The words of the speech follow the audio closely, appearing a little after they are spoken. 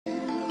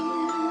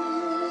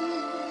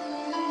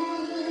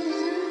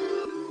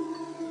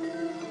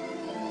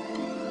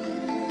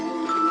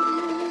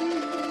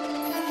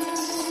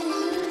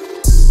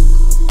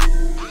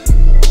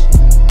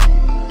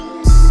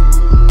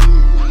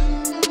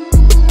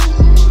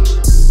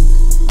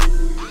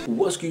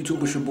good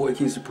YouTube? It's your boy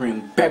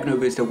KingSupreme, back in the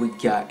videos that we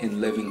got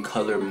in living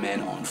color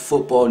men on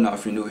football. Now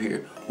if you're new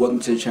here, welcome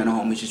to the channel,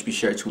 homies. Just be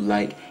sure to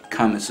like,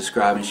 comment,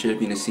 subscribe, and share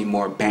if you want to see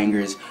more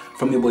bangers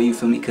from your boy, you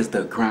feel me? Because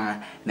the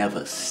grind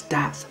never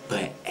stops.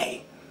 But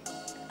hey,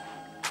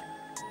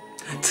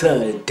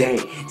 today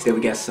we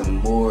got some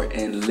more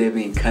in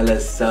living color.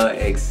 So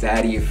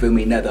excited, you feel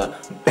me? Another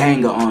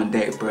banger on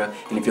deck, bro.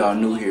 And if y'all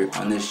new here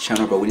on this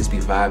channel, bro, we just be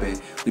vibing,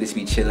 we just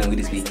be chilling, we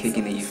just be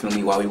kicking it, you feel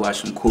me, while we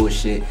watch some cool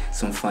shit,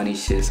 some funny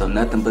shit. So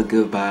nothing but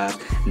good vibes,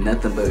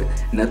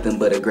 nothing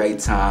but a great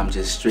time,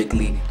 just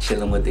strictly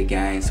chilling with the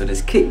gang. So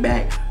just kick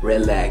back,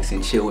 relax,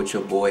 and chill with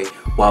your boy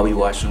while we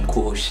watch some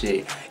cool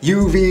shit,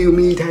 you feel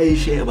me, type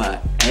shit.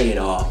 But hey, it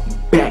all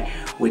back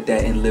with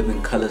that in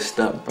living color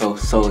stuff, bro.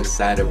 So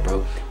excited,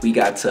 bro. We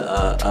got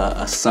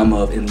to a sum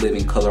of in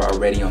living color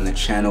already on the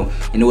channel,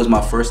 and it was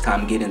my first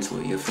time getting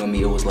to it, you feel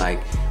me? It was like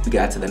we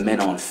got to the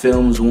men on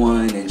films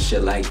one and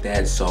shit like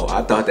that, so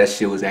I thought that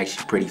shit was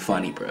actually pretty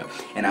funny, bro.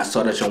 And I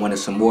saw that y'all wanted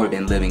some more of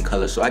in living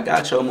color, so I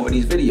got y'all more of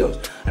these videos.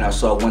 And I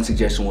saw one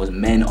suggestion was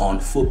men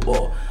on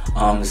football,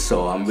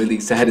 so I'm really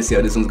excited to see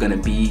how this one's gonna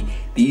be.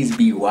 These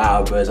be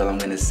wild, bro, is all I'm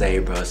gonna say,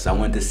 bro. So I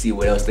wanted to see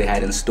what else they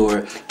had in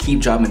store. Keep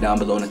dropping down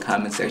below in the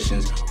comment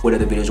sections what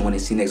other videos you want to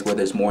see next,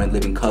 whether it's more in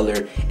living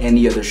color,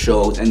 any other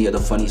shows, any other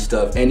funny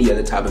stuff, any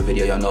other type of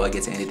video. Y'all know I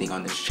get to anything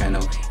on this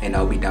channel, and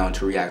I'll be down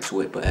to react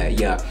to it. But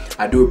yeah,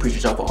 I do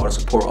appreciate y'all for all the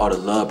support, all the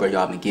love, bro,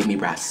 y'all been giving me,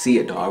 bro. I see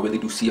it, though. I really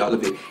do see all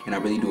of it, and I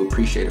really do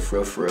appreciate it, for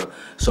real.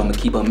 So I'm gonna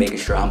keep on making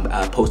sure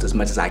I post as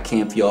much as I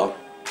can for y'all,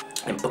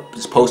 and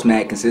just post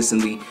mad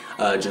consistently,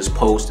 just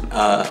post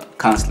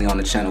constantly on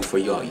the channel for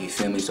y'all, you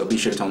feel me? So be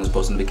sure to turn on those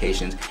post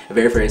notifications. I'm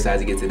very excited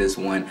to get to this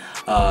one.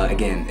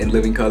 Again, in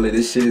living color,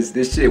 this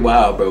shit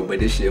wild, bro,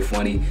 but this shit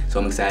funny. So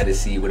I'm excited to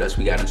see what else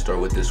we got in store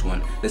with this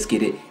one. Let's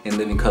get it in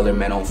living color,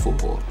 men on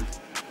football.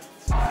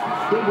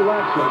 Cable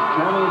Access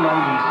Channel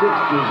 96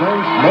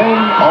 presents Men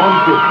on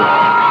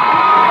Football.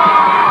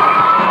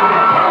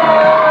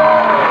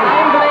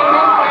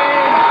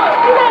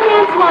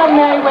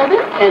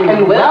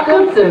 And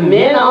welcome to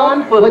Men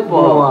on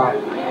Football,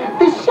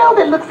 the show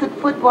that looks at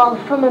football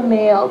from a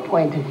male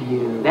point of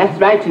view. That's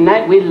right,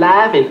 tonight we're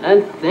live and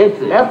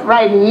uncensored. That's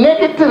right,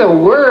 naked to the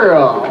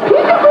world.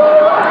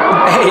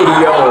 Hey,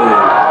 yo.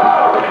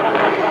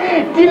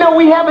 Do you know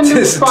we have a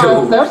new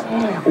sponsor?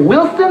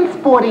 Wilson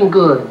Sporting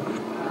Goods,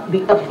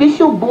 the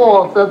official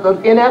balls of the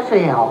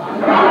NFL.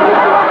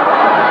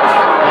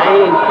 I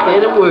ain't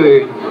said a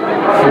word.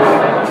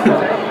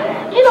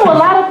 You know, a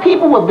lot of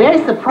people were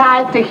very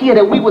surprised to hear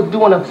that we was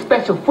doing a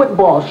special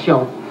football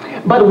show.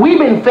 But we've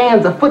been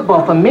fans of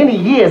football for many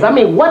years. I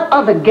mean, what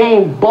other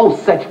game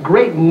boasts such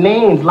great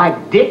names like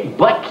Dick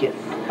Butkus?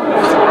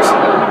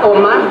 Or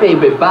my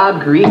favorite,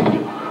 Bob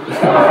Greasy.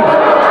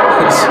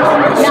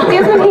 Now,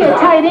 isn't he a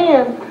tight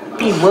end?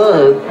 He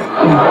was.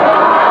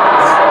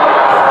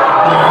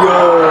 Yo,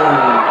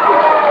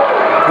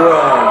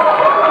 bro.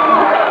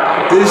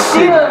 This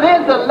shit.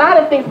 There's a lot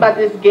of things about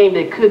this game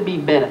that could be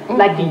better,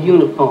 like the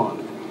uniforms.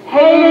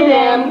 Hated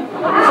them,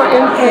 for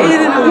instance.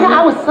 You know,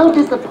 I was so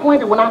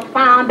disappointed when I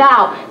found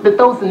out that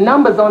those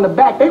numbers on the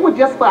back, they were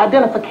just for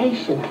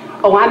identification.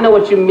 Oh, I know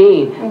what you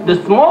mean. The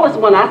smallest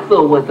one I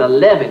saw was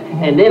 11,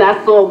 and then I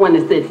saw one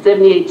that said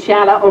 78.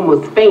 Child, I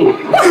almost fainted.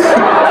 You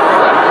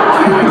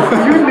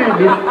need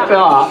to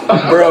stop.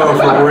 Bro,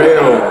 for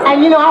real.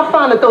 And you know, I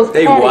found that those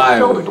padded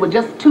shoulders were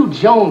just too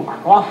Joan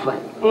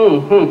Crawford.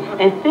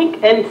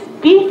 And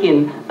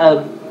speaking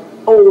of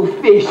old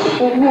fish,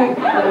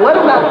 what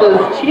about those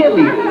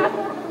cheerleaders?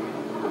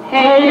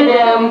 Hated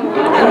them. I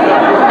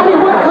mean,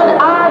 what good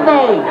are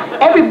they?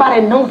 Everybody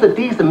knows that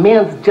these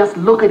men just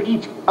look at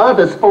each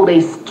other's for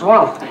their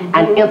strength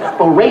and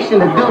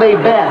inspiration to do their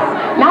best,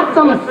 not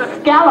some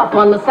scallop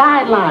on the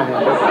sidelines. I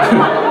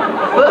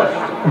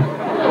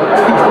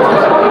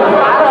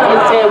don't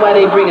understand why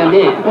they bring them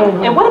in.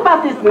 And what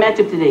about this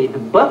matchup today? The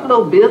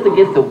Buffalo Bills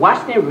against the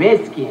Washington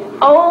Redskins.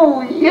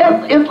 Oh,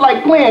 yes. It's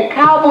like playing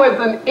Cowboys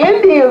and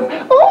Indians.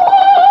 What?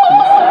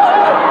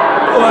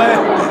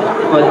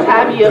 Well,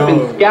 tie me up and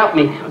scout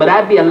me, but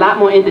I'd be a lot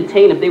more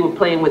entertained if they were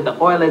playing with the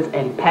Oilers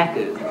and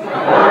Packers.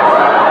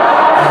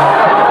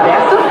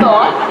 That's a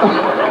thought.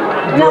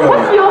 Now,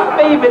 what's your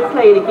favorite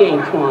play of the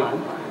game, Twan?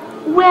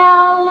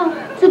 Well,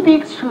 to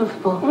be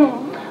truthful,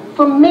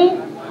 for me,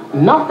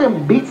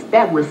 nothing beats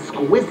that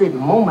exquisite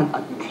moment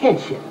of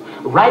tension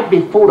right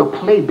before the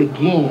play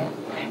begins,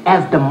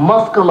 as the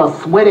muscular,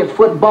 sweaty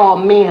football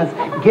men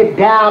get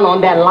down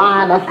on that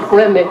line of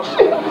scrimmage.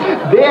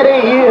 There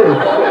they is,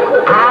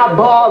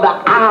 eyeball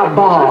to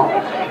eyeball.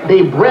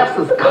 Their breaths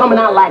is coming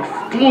out like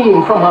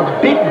steam from a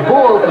big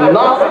bull's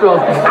nostrils.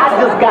 I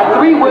just got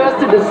 3 words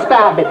to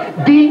describe it: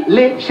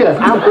 delicious.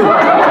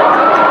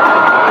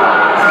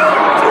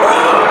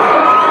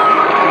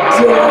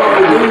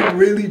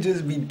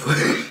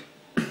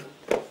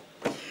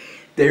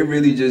 They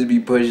really just be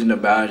pushing the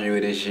boundary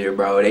with this shit,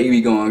 bro. They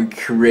be going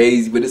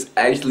crazy, but it's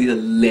actually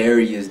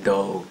hilarious,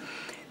 though.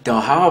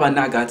 Dog, how have I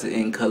not got to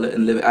In Color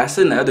and Living? I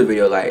said in the other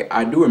video, like,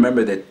 I do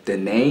remember the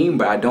name,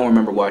 but I don't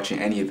remember watching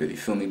any of it, you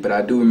feel me? But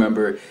I do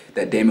remember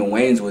that Damon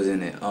Wayans was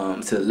in it,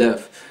 to the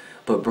left.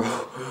 But bro,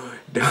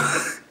 dog,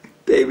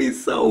 they be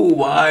so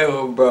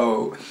wild,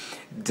 bro.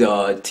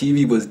 Dog,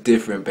 TV was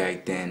different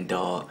back then,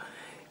 dog.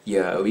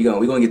 Yeah, we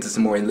gonna get to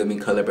some more In Living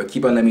Color, but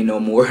keep on letting me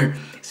know more,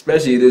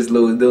 especially those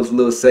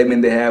little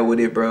segment they had with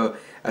it, bro.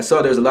 I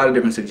saw there's a lot of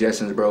different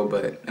suggestions, bro,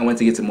 but I want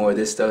to get to more of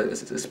this stuff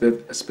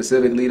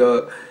specifically,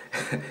 though.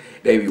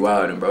 They be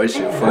wildin', bro. This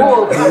shit funny.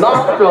 Oh,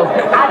 nostrils.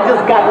 I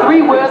just got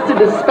 3 words to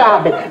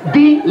describe it.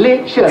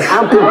 Delicious.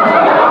 I'm good.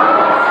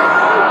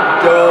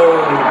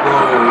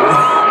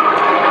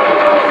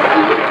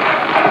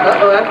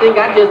 Uh-oh, I think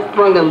I just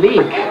sprung a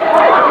leak.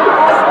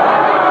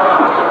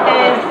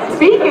 And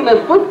speaking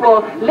of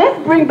football, let's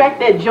bring back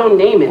that Joe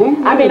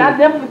Namath. I mean, I'll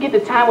never forget the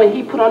time when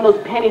he put on those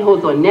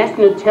pantyhose on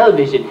national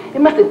television. It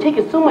must have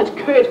taken so much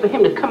courage for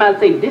him to come out and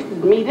say, this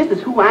is me, this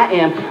is who I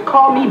am.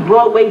 Call me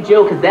Broadway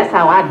Joe, because that's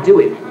how I do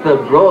it. The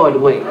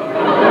Broadway.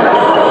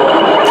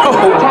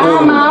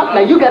 Time out.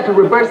 Now you got to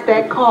reverse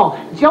that call.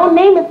 Joe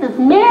Namath is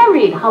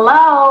married.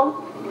 Hello?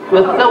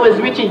 Well, so is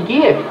Richard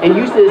Gere, and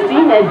you should have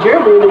seen that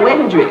gerbil in the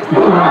wedding dress.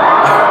 Speaking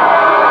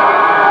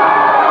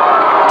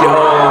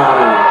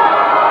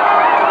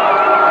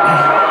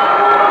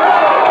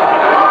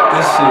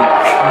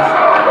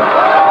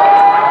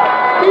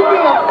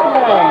of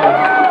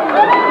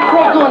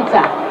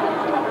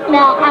flags,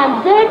 now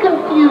I'm very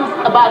confused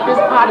about this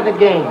part of the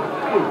game.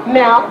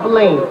 Now,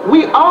 Blaine,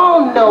 we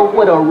all know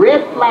what a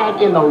red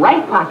flag in the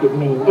right pocket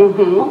means. But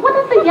what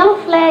does the yellow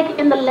flag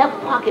in the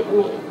left pocket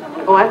mean?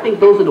 Oh, I think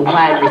those are the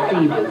wide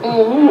receivers.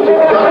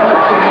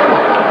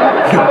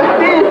 But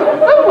there's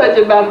so much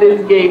about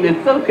this game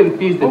that's so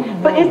confusing.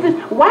 For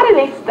instance, why do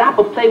they stop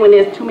a play when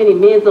there's too many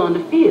men on the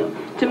field?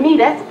 To me,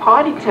 that's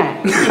party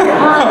time.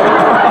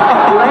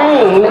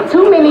 Blaine,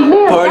 too many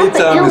men. Party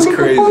time is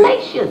crazy.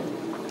 Formation.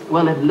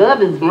 Well, if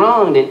love is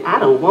wrong, then I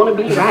don't want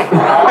to be right.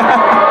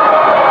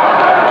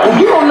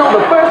 You don't know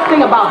the first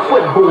thing about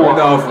football.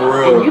 No, for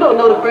real. And you don't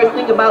know the first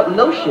thing about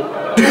lotion.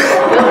 Oh,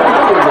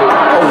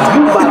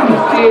 you about to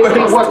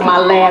seriously work my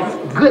last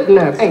good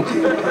nerve, ain't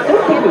you?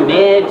 Don't get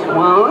mad,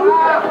 Twan.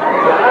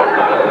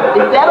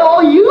 Is that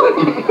all you?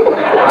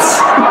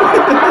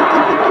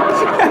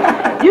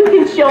 You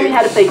can show me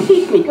how to play.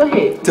 Teach me. Go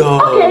ahead. Duh.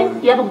 Okay.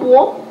 You have a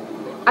ball?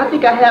 I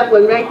think I have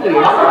one right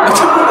here.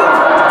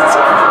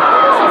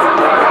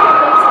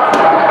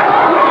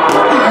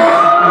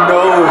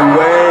 No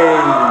way.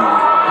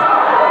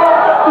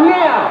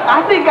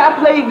 I think I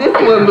played this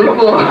one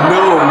before.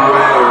 No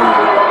way.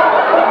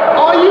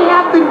 All you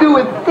have to do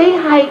is stay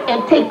high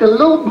and take the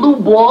little blue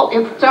ball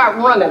and start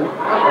running.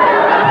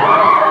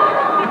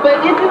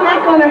 But isn't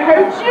that going to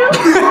hurt you?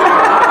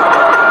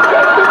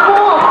 Take the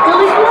ball,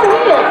 Billy. Come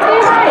here.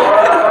 Stay high.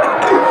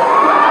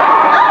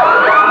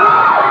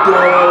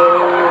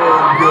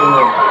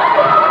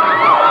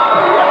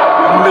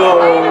 No.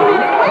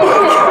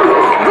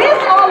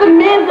 Where's all the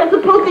men that's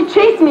supposed to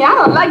chase me? I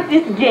don't like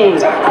this game.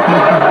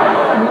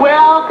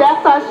 Well,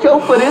 that's our show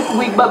for this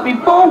week. But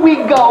before we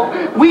go,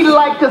 we'd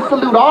like to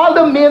salute all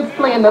the men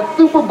playing the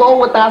Super Bowl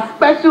with our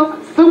special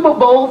Super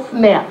Bowl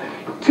snap.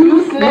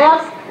 2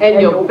 snaps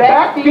and your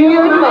back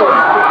feeling close.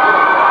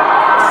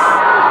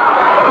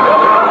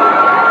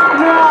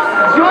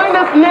 Now, join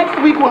us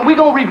next week when we're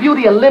going to review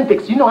the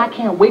Olympics. You know, I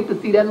can't wait to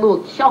see that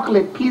little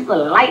chocolate piece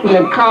of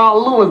lightning Carl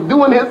Lewis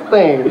doing his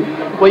thing.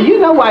 Well, you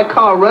know why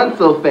Carl runs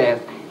so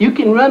fast. You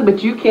can run,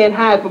 but you can't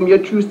hide from your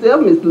true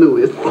self, Miss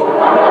Lewis.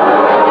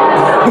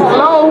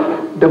 Hello,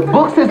 the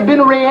books has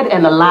been read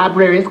and the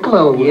library is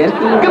closed. Yes.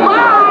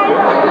 Goodbye.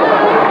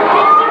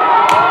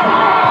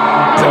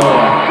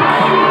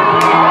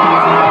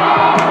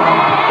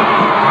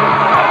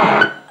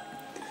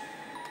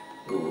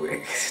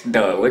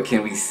 Dog, what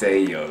can we say,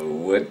 yo?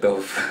 What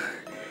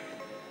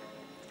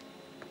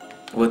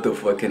the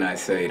fuck can I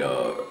say,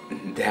 dog?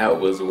 That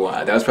was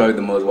wild. That was probably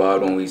the most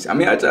wild one I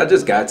mean, I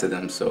just got to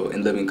them, so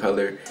In Living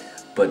Color.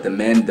 But the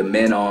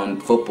men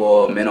on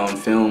football, men on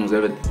films,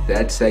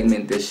 that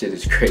segment, this shit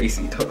is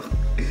crazy, though.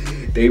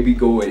 They be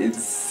going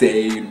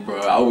insane, bro.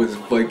 I was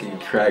fucking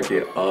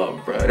cracking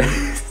up, bro.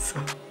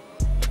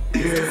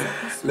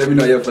 Let me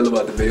know how y'all feel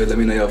about the video. Let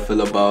me know how y'all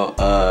feel about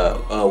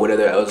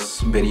whatever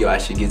else video I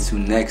should get to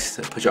next.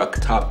 Put your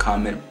top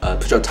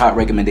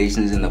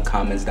recommendations in the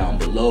comments down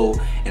below,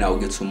 and I will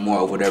get to more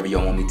of whatever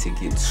y'all want me to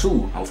get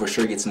to. I'll for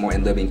sure get some more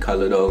In Living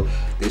Color though.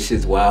 This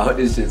shit's wild.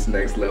 This shit's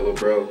next level,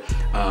 bro.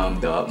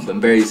 I'm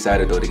very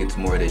excited though to get to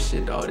more of this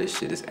shit, dog. This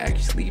shit is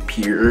actually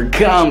pure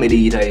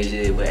comedy type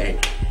shit. But hey,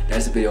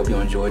 that's the video. Hope you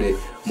enjoyed it.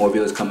 More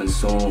videos coming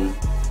soon.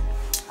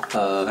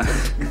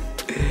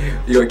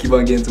 You're gonna keep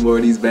on getting to more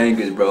of these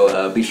bangers,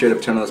 bro. Be sure to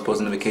turn on those post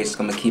notifications.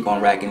 I'm gonna keep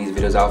on racking these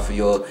videos out for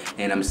y'all,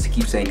 and I'm just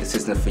keep staying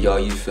consistent for y'all,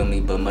 you feel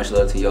me? But much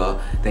love to y'all.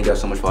 Thank y'all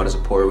so much for all the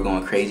support. We're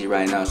going crazy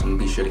right now, so I'm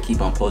gonna be sure to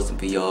keep on posting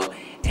for y'all.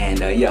 And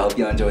yeah, I hope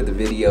y'all enjoyed the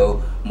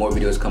video. More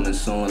videos coming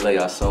soon. Love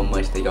y'all so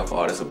much. Thank y'all for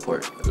all the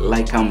support.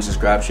 Like, comment,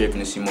 subscribe, share if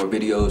you want to see more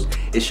videos.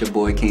 It's your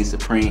boy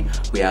KingSupreme.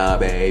 We out,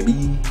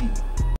 baby.